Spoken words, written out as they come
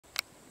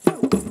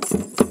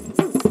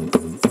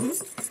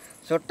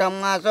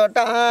చుట్టమ్మ చుట్ట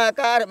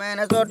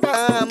కారమైన చుట్ట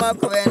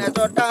మొక్కువైన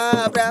చుట్ట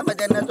ప్రేమ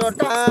తిన్న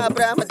చుట్ట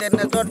ప్రేమ తిన్న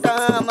చుట్ట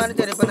మన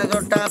చెరిపిన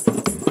చుట్ట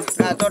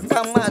నా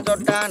చుట్టమ్మ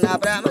చుట్ట నా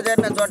ప్రేమ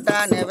తిన్న చుట్ట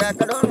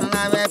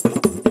నీవెక్కడున్నావే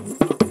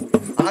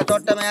ఆ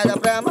చుట్ట మీద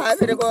ప్రేమ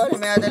విరుగోలి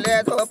మీద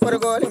లేదు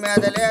పురుగోలి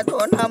మీద లేదు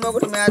నా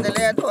మొగుడి మీద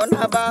లేదు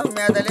నా బావ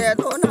మీద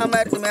లేదు నా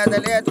మరిది మీద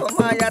లేదు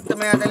మా అత్త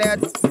మీద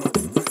లేదు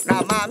నా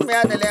మామ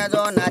మీద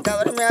లేదు నా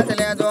ఎవరి మీద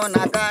లేదు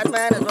నా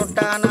కారమైన చుట్ట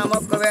నా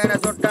మొక్కువైన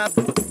చుట్ట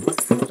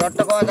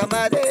చుట్ట కోసం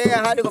అది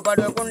అడుగు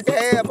పడుకుంటే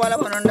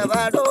పొలం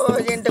నుండవాడు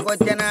ఇంటికి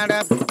వచ్చినాడా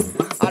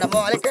ఆడ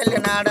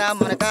మూలకెళ్ళినాడా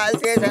మన కాలు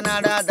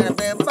చేసినాడా దాని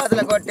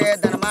బదులు కొట్టి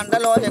దాని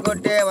మండలో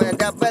కొట్టి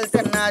దెబ్బలు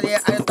తిన్నది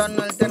అది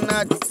తన్నులు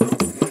తిన్నది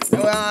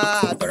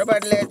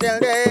తుడబడిలే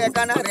తింది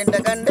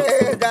కనారింటికండి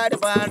జాడి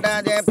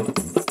పాడది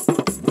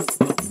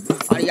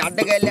అది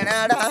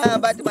అడ్డకెళ్ళినాడా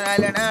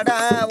బతిమనాలినాడా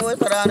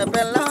ఊసరాను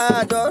పిల్ల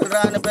జోలు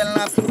రాను పిల్ల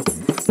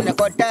నేను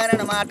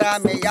కొట్టానన్నమాట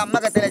మీ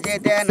అమ్మకు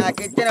తెలిసితే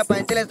నాకు ఇచ్చిన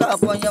పంచుల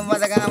సోపం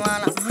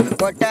ఇవ్వదగామాల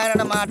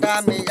కొట్టానన్నమాట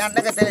మీ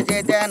అన్నకు తెలిసితే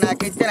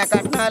నాకు ఇచ్చిన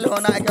కట్నాలు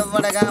నాకు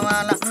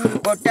ఇవ్వడగామాల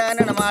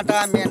కొట్టానన్నమాట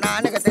మీ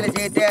నాన్నకు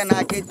తెలిసితే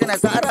నాకు ఇచ్చిన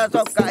సారా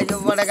చొక్క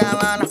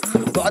ఇవ్వడగామాల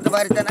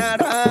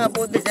బోధపరిచినాడా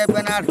బుద్ధి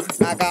చెప్పినాడు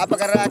నా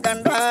కాపక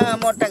రాకుండా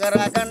ముట్టక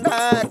రాకుండా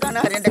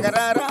కనారింటికి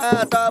రారా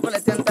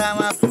తోపులు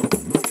తింటావా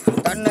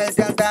తన్నులు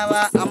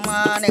తింటావా అమ్మా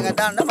నీకు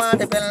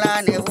దండమాటి పిల్ల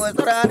నీ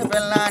ఊసురాని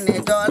పిల్ల నీ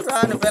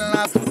జోసరాని పిల్ల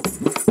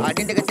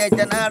అడింటికి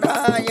తెచ్చినాడా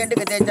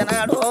ఇంటికి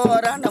తెచ్చినాడు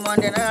రెండు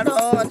మండినాడు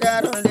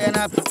చారులు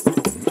తినా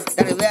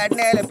దాని వేడి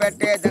నీళ్ళు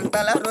పెట్టి దాని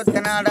తల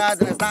రుద్దినాడా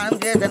దాని స్నానం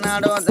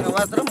చేసినాడు దాని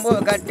వస్త్రం పూ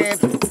కట్టి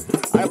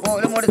ఆడ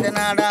పూలు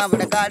ముడిసినాడా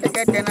ఆవిడ కాటి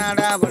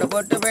కట్టినాడా ఆవిడ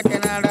బొట్టు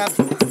పెట్టినాడా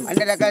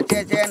అన్ని రకాలు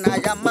చేసి నా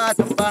అమ్మ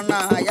తుప్పన్న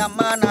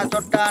అమ్మ నా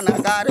చుట్ట నా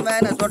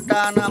కారమైన చుట్ట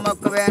నా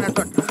మొక్కువైన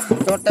చుట్ట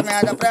చుట్ట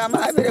మీద ప్రేమ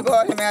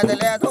విరుగోలి మీద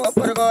లేదు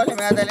పురుగోలి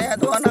మీద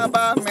లేదు నా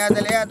బావ మీద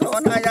లేదు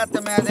నా అత్త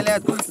మీద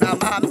లేదు నా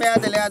మామ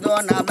మీద లేదు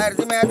నా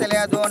మరిది మీద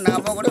లేదు నా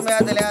మొగుడు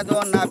మీద లేదు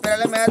నా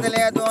పిల్లల మీద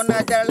లేదు నా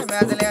చెల్లెల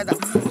మీద లేదు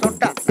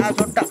చుట్ట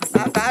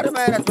నా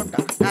కారమైన చుట్ట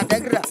నా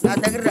దగ్గర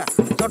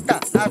చుట్ట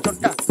నా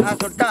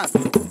చుట్ట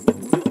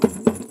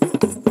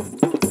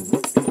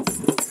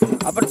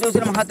అప్పుడు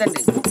చూసిన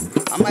మహాతండ్రి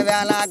అమ్మ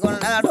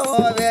వేలాగున్నాడు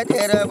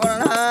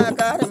వేతేరుగున్నా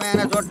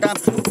కారమైన చుట్ట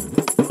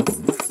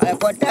అలా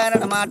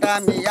కొట్టారన్నమాట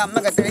మీ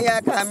అమ్మకి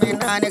తెలియక మీ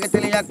నాన్నకి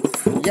తెలియక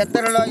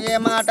ఇద్దరిలో ఏ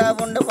మాట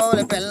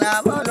ఉండిపోలు పిల్ల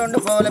వాళ్ళు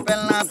ఉండిపోలు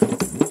పిల్ల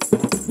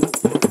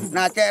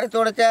నా చేర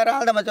చూడు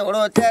చేరాలదమ్మ చూడు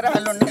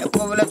చేరాలుండే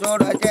పువ్వులు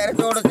చూడు చేర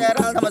చూడు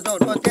చేరాలదమ్మ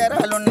చూడు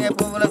చేరాలుండే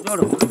పువ్వులు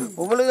చూడు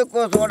పువ్వులు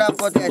దిక్కు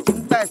చూడకపోతే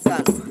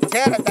చింపేస్తాను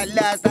చేర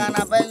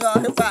చల్లేస్తాను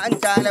బయ్యోరు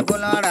పంచాల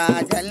పులోడా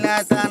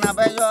చల్లేస్తాను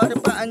బయ్యోరు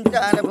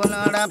పంచాల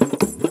పులోడా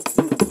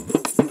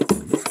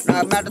నా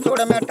మెట్ట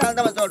చూడు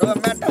మెట్టాలదమ్మ చూడు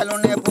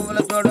మెట్టాలుండే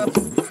పువ్వులు చూడు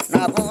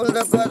నా పువ్వులు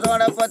దిక్కు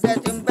చూడకపోతే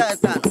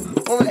చింపేస్తాను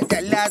పువ్వులు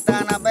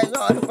చల్లేస్తాను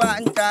బయ్యోరు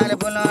పంచాల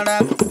పులోడా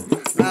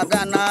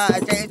నా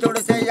చెయ్యి చూడు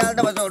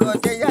చెయ్యాలదమ్మ చూడు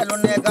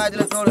చెయ్యాలుండే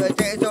గాజులు చూడు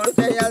చెయ్యి చూడు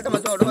చెయ్యాలదమ్మ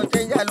చూడు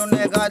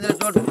చెయ్యాలుండే గాజులు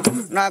చూడు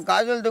నా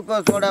గాజులు దుక్కు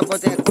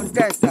చూడకపోతే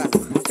కుట్టేస్తాను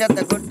చెత్త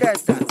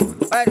కుట్టేస్తాను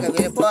పైగా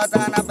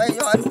వెళ్ళిపోతాను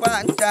బయ్యోరు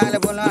పంచాల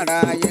పులోడా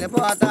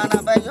వెళ్ళిపోతాను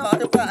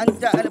బయ్యోరు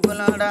పంచాల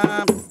పులోడా